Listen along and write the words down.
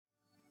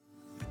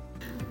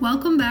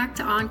Welcome back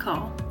to On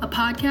Call, a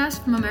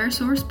podcast from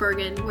Amerisource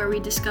Bergen where we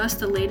discuss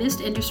the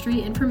latest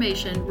industry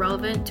information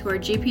relevant to our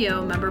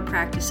GPO member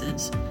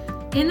practices.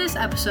 In this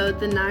episode,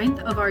 the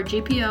 9th of our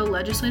GPO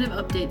Legislative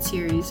Update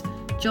series,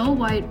 Joel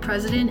White,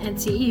 President and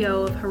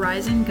CEO of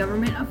Horizon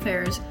Government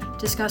Affairs,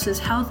 discusses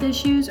health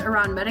issues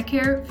around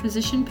Medicare,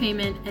 physician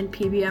payment, and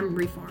PBM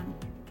reform.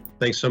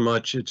 Thanks so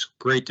much. It's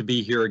great to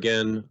be here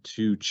again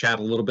to chat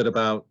a little bit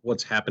about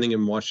what's happening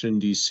in Washington,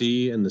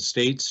 D.C. and the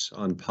states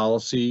on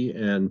policy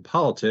and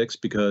politics,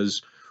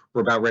 because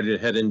we're about ready to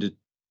head into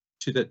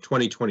the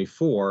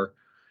 2024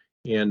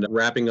 and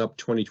wrapping up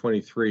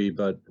 2023,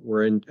 but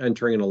we're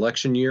entering an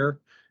election year,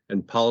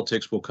 and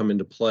politics will come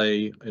into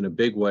play in a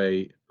big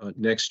way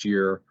next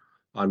year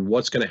on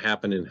what's going to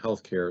happen in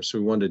healthcare. So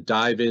we wanted to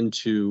dive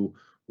into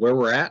where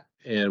we're at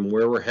and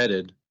where we're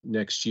headed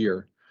next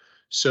year.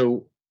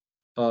 So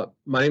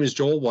my name is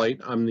Joel White.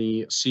 I'm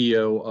the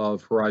CEO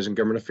of Horizon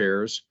Government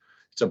Affairs.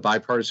 It's a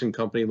bipartisan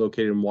company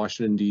located in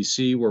Washington,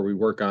 D.C., where we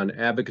work on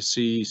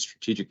advocacy,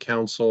 strategic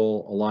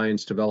counsel,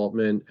 alliance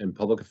development, and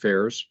public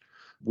affairs.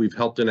 We've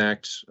helped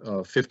enact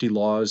 50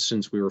 laws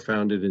since we were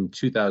founded in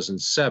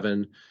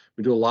 2007.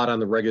 We do a lot on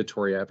the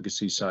regulatory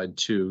advocacy side,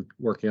 too,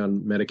 working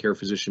on Medicare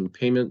physician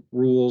payment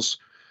rules,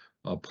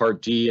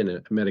 Part D and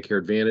Medicare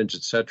Advantage,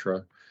 et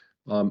cetera.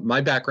 My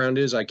background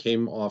is I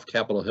came off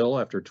Capitol Hill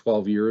after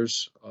 12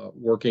 years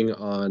working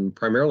on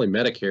primarily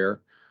Medicare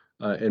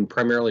and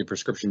primarily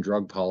prescription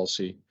drug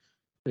policy,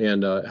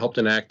 and helped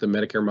enact the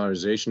Medicare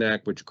Modernization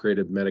Act, which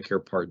created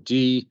Medicare Part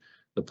D,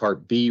 the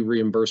Part B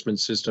reimbursement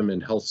system,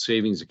 and health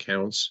savings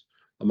accounts,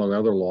 among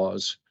other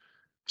laws.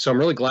 So I'm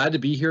really glad to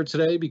be here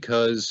today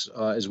because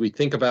as we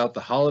think about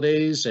the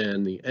holidays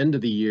and the end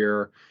of the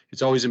year,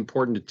 it's always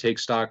important to take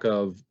stock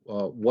of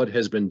what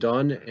has been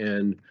done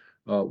and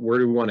where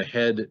do we want to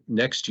head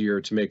next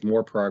year to make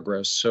more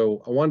progress.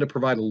 So I wanted to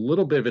provide a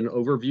little bit of an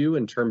overview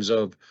in terms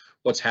of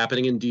what's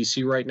happening in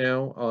DC right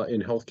now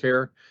in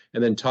healthcare,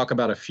 and then talk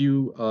about a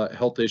few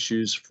health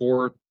issues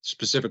for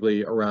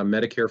specifically around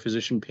Medicare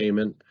physician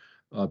payment,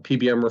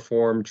 PBM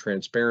reform,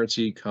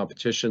 transparency,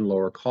 competition,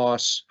 lower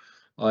costs,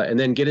 and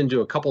then get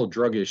into a couple of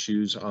drug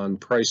issues on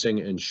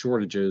pricing and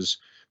shortages,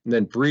 and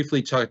then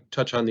briefly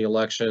touch on the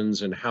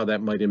elections and how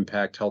that might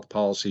impact health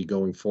policy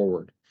going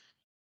forward.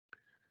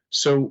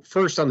 So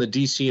first, on the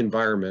DC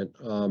environment,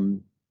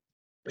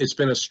 it's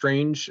been a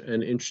strange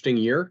and interesting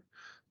year.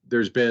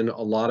 There's been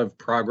a lot of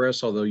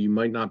progress, although you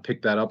might not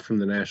pick that up from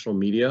the national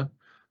media.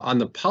 On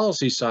the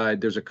policy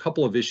side, there's a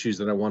couple of issues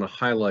that I want to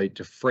highlight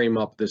to frame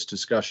up this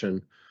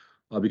discussion,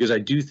 because I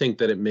do think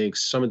that it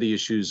makes some of the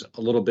issues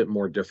a little bit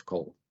more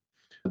difficult.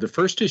 The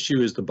first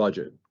issue is the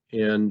budget.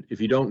 And if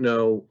you don't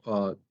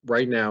know,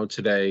 right now,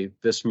 today,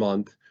 this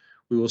month,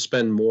 we will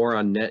spend more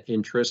on net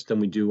interest than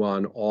we do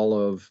on all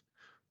of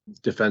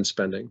defense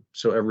spending.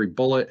 So every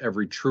bullet,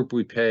 every troop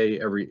we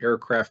pay, every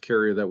aircraft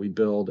carrier that we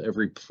build,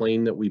 every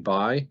plane that we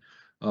buy,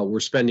 we're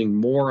spending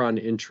more on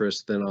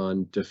interest than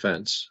on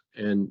defense.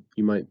 And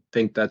you might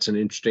think that's an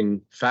interesting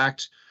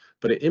fact,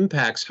 but it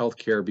impacts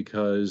healthcare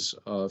because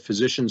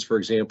physicians, for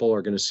example,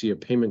 are going to see a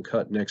payment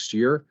cut next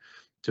year.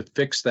 To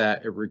fix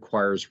that, it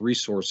requires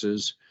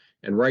resources.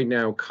 And right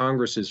now,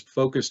 Congress is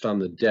focused on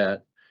the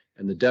debt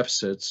and the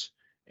deficits,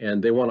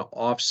 and they want to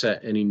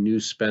offset any new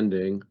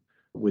spending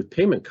with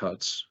payment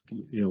cuts,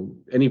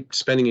 any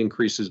spending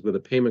increases with a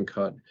payment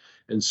cut.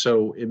 And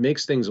so it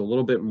makes things a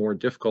little bit more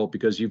difficult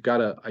because you've got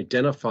to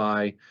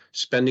identify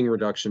spending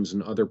reductions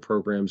in other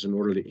programs in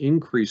order to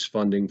increase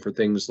funding for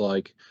things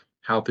like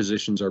how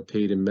physicians are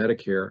paid in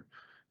Medicare.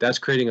 That's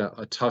creating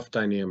a tough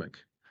dynamic.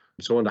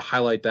 So I wanted to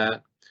highlight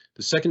that.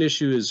 The second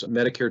issue is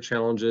Medicare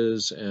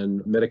challenges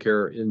and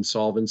Medicare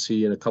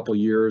insolvency in a couple of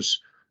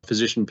years,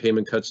 physician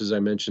payment cuts, as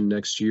I mentioned,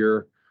 next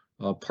year.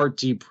 Part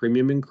D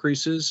premium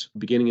increases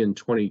beginning in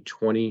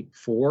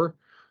 2024,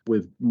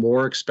 with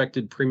more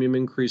expected premium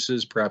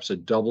increases, perhaps a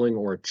doubling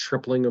or a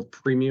tripling of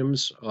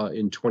premiums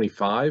in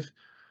 25.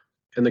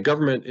 And the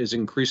government is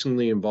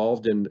increasingly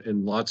involved in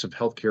lots of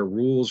healthcare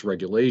rules,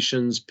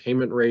 regulations,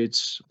 payment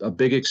rates, a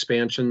big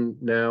expansion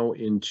now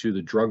into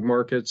the drug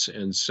markets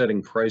and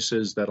setting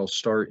prices that'll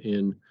start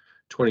in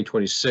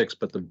 2026.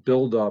 But the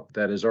buildup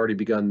that has already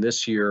begun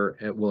this year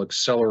and will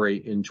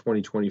accelerate in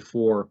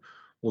 2024.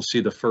 We'll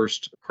see the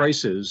first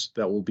prices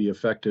that will be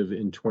effective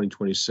in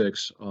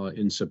 2026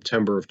 in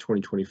September of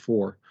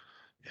 2024.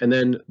 And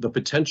then the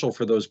potential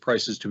for those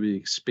prices to be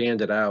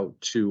expanded out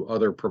to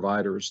other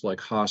providers like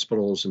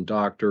hospitals and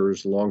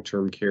doctors,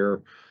 long-term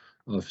care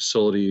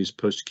facilities,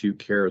 post-acute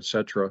care, et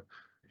cetera,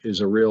 is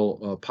a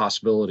real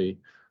possibility.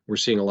 We're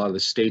seeing a lot of the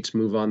states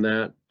move on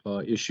that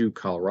issue: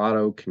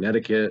 Colorado,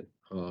 Connecticut,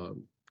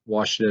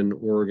 Washington,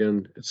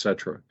 Oregon, et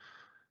cetera.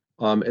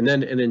 And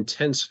then an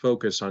intense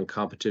focus on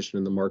competition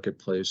in the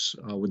marketplace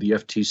with the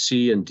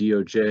FTC and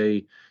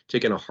DOJ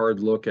taking a hard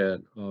look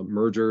at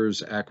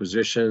mergers,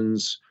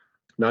 acquisitions,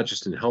 not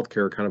just in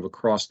healthcare, kind of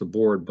across the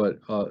board, but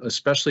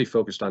especially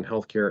focused on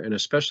healthcare and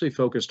especially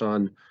focused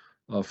on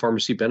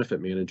pharmacy benefit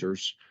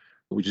managers.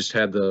 We just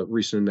had the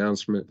recent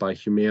announcement by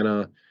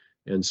Humana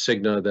and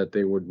Cigna that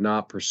they would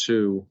not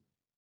pursue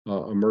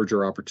a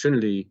merger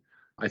opportunity.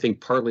 I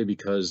think partly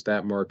because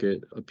that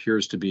market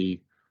appears to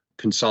be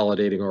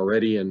consolidating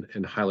already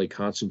and highly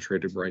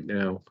concentrated right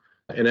now.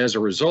 And as a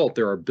result,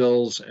 there are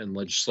bills and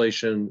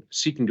legislation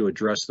seeking to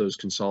address those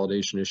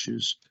consolidation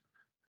issues.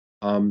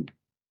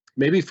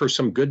 Maybe for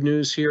some good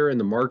news here in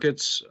the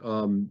markets,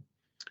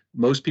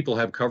 most people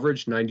have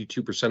coverage,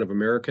 92% of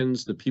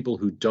Americans. The people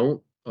who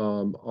don't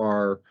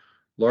are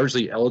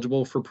largely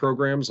eligible for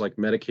programs like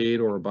Medicaid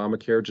or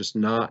Obamacare, just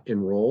not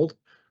enrolled.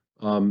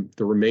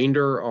 The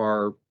remainder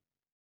are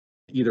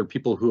either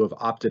people who have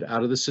opted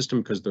out of the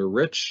system because they're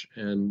rich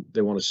and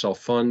they want to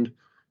self-fund,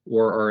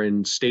 or are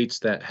in states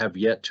that have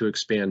yet to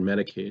expand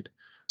Medicaid.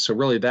 So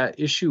really that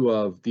issue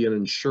of the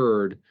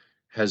uninsured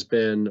has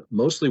been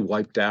mostly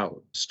wiped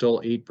out,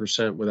 still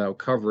 8% without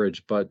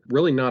coverage, but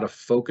really not a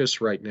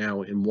focus right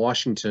now in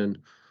Washington.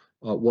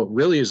 What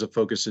really is a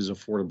focus is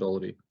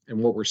affordability. And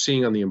what we're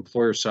seeing on the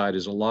employer side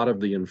is a lot of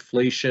the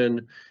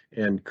inflation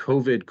and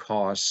COVID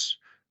costs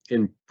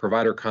in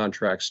provider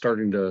contracts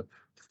starting to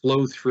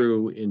flow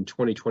through in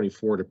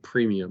 2024 to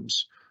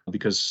premiums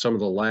because some of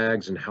the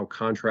lags and how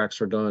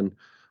contracts are done,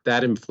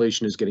 that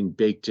inflation is getting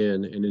baked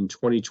in. And in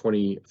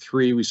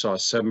 2023, we saw a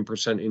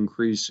 7%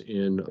 increase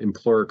in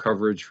employer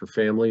coverage for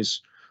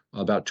families,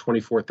 about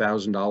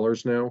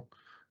 $24,000 now.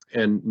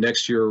 And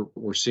next year,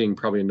 we're seeing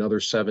probably another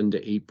 7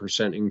 to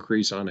 8%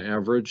 increase on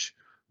average.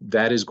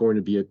 That is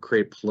going to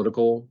create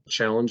political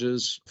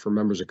challenges for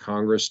members of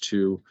Congress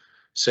to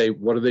say,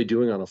 what are they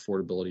doing on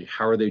affordability?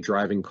 How are they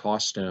driving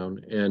costs down?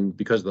 And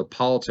because of the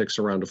politics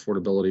around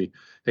affordability,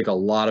 I think a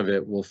lot of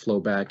it will flow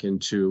back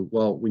into,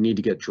 well, we need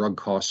to get drug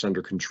costs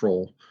under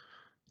control.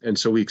 And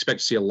so we expect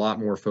to see a lot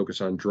more focus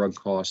on drug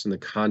costs in the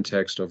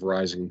context of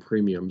rising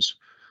premiums.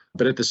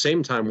 But at the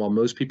same time, while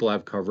most people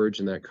have coverage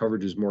and that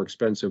coverage is more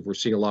expensive, we're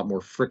seeing a lot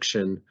more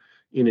friction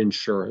in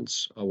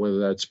insurance, whether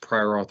that's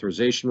prior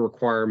authorization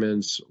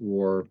requirements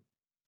or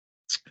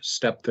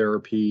step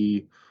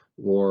therapy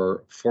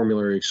or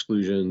formulary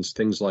exclusions,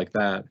 things like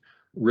that,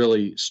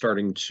 really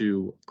starting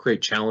to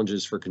create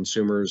challenges for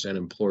consumers and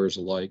employers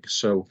alike.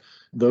 So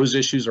those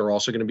issues are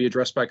also going to be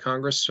addressed by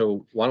Congress.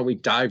 So why don't we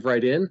dive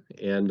right in?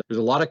 And there's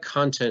a lot of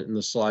content in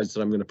the slides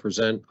that I'm going to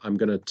present. I'm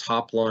going to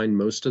top line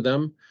most of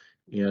them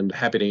and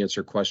happy to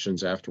answer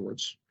questions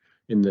afterwards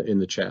in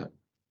the chat.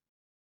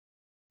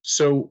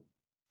 So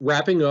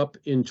wrapping up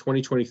in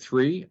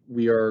 2023,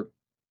 we are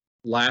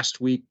last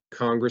week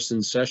Congress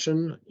in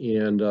session,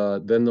 and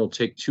then they'll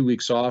take 2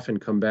 weeks off and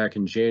come back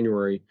in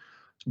January.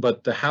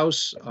 But the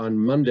House on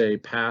Monday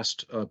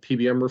passed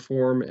PBM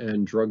reform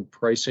and drug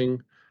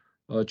pricing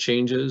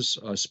changes,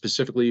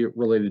 specifically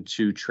related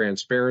to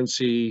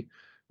transparency,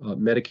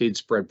 Medicaid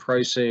spread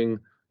pricing,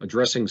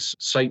 addressing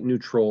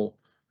site-neutral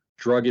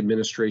drug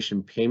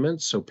administration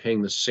payments, so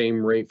paying the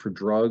same rate for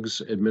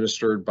drugs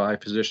administered by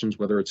physicians,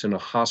 whether it's in a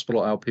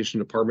hospital outpatient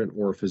department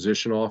or a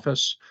physician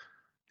office.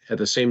 At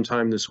the same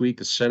time this week,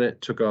 the Senate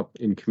took up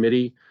in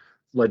committee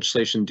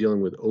legislation dealing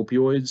with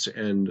opioids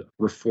and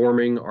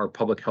reforming our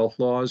public health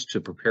laws to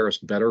prepare us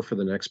better for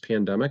the next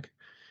pandemic.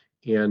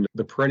 And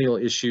the perennial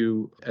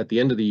issue at the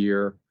end of the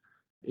year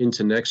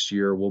into next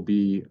year will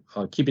be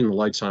keeping the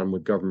lights on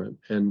with government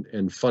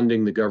and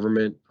funding the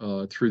government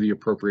through the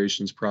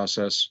appropriations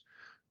process.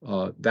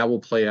 That will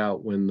play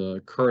out when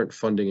the current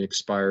funding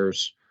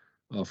expires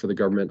for the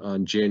government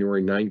on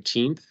January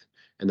 19th.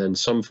 And then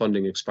some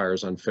funding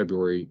expires on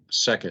February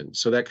 2nd.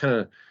 So that kind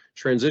of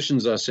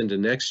transitions us into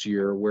next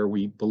year where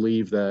we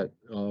believe that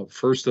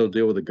first they'll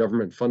deal with the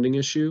government funding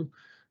issue.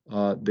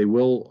 They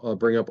will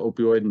bring up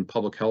opioid and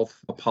public health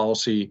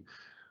policy.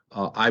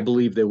 I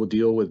believe they will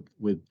deal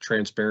with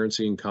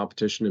transparency and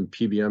competition and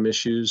PBM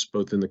issues,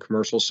 both in the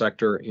commercial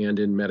sector and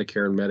in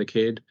Medicare and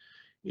Medicaid,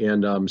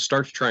 and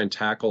start to try and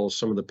tackle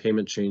some of the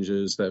payment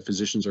changes that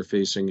physicians are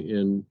facing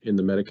in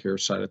the Medicare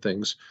side of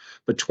things.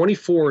 But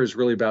 24 is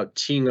really about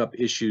teeing up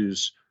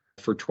issues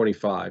for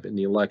 25 in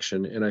the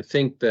election. And I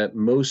think that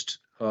most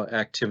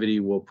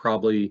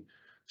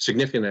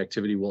significant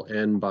activity will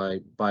end by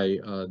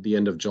the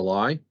end of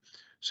July,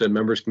 so that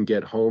members can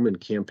get home and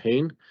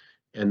campaign.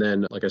 And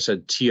then, like I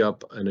said, tee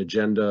up an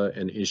agenda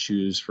and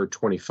issues for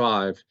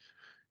 25.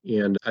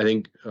 And I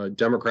think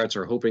Democrats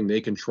are hoping they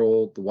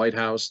control the White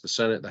House, the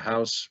Senate, the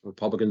House.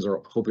 Republicans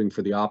are hoping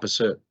for the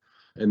opposite.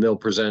 And they'll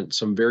present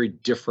some very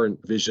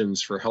different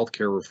visions for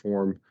healthcare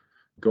reform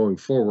going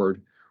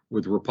forward,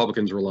 with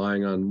Republicans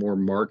relying on more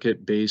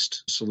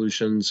market-based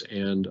solutions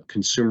and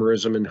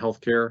consumerism in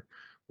healthcare,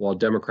 while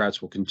Democrats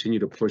will continue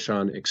to push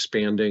on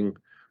expanding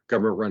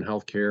government-run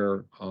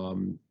healthcare,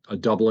 a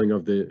doubling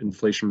of the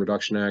Inflation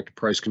Reduction Act,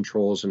 price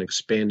controls, and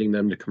expanding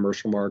them to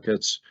commercial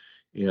markets,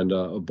 and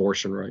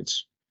abortion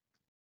rights.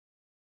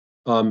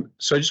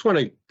 So I just want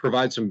to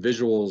provide some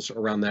visuals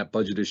around that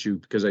budget issue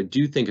because I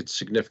do think it's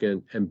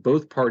significant, and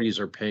both parties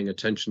are paying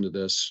attention to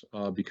this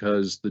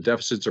because the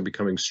deficits are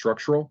becoming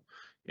structural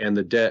and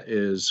the debt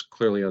is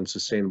clearly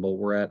unsustainable.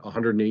 We're at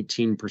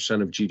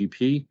 118% of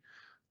GDP,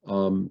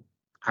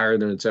 higher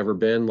than it's ever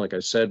been. Like I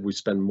said, we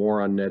spend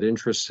more on net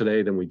interest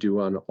today than we do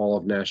on all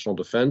of national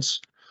defense.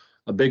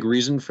 A big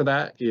reason for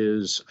that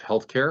is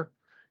healthcare.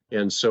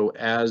 And so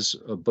as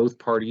both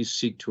parties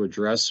seek to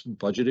address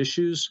budget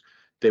issues,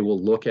 they will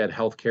look at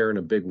healthcare in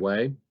a big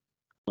way.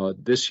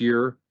 This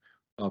year,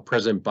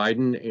 President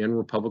Biden and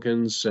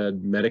Republicans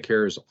said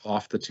Medicare is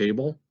off the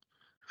table.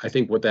 I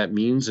think what that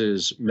means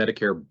is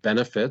Medicare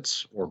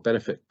benefits or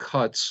benefit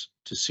cuts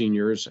to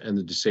seniors and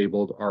the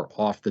disabled are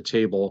off the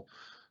table,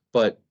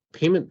 but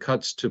payment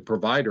cuts to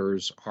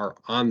providers are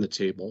on the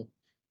table.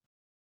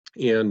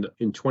 And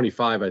in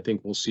 25, I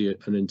think we'll see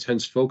an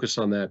intense focus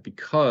on that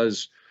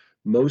because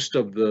most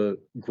of the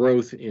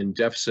growth in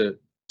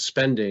deficit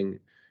spending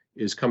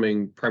is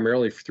coming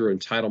primarily through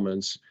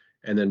entitlements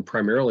and then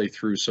primarily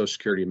through Social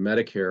Security and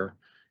Medicare.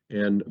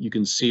 And you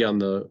can see on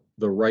the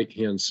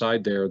right-hand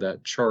side there,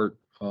 that chart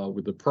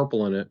with the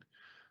purple in it,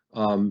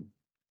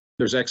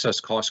 there's excess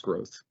cost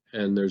growth,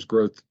 and there's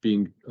growth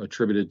being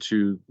attributed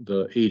to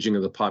the aging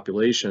of the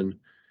population,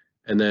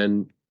 and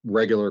then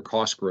regular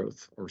cost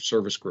growth or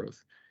service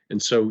growth.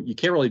 And so you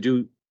can't really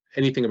do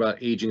anything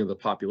about aging of the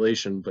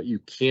population, but you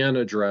can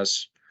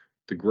address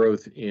the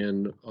growth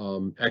in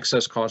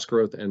excess cost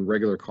growth and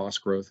regular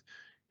cost growth.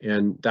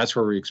 And that's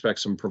where we expect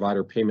some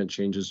provider payment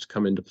changes to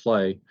come into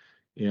play,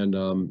 and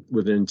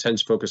with an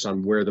intense focus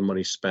on where the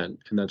money's spent.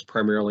 And that's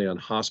primarily on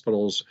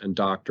hospitals and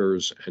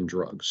doctors and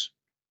drugs.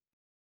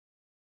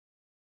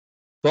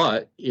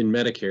 But in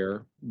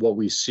Medicare, what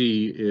we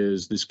see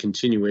is this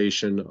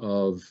continuation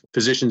of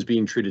physicians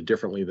being treated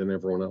differently than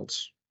everyone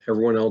else.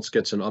 Everyone else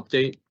gets an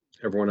update.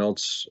 Everyone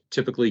else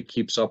typically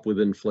keeps up with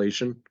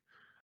inflation,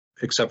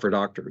 except for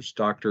doctors.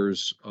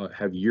 Doctors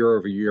have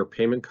year-over-year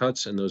payment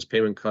cuts, and those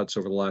payment cuts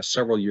over the last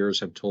several years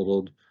have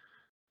totaled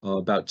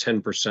about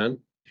 10%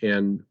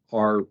 and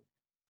are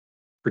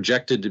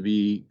projected to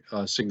be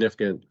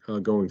significant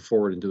going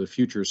forward into the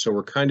future. So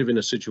we're kind of in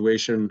a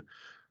situation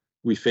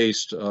we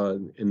faced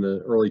in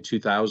the early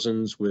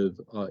 2000s with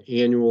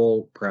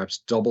annual, perhaps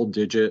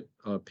double-digit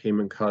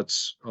payment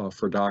cuts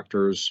for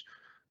doctors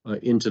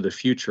into the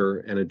future,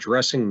 and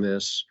addressing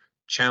this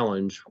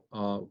challenge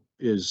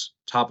is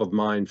top of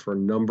mind for a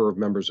number of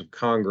members of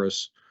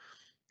Congress.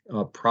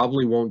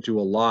 Probably won't do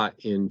a lot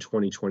in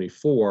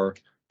 2024,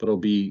 but it'll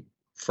be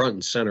front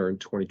and center in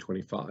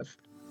 2025.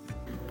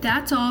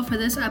 That's all for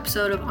this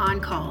episode of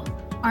On Call.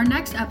 Our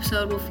next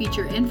episode will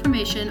feature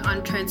information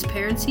on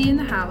transparency in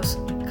the House,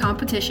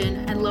 competition,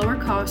 and lower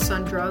costs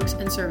on drugs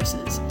and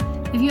services.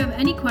 If you have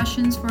any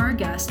questions for our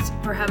guests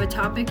or have a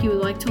topic you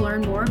would like to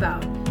learn more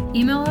about,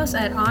 email us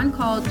at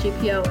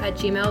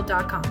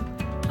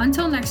oncallgpo@gmail.com.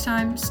 Until next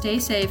time, stay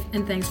safe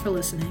and thanks for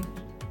listening.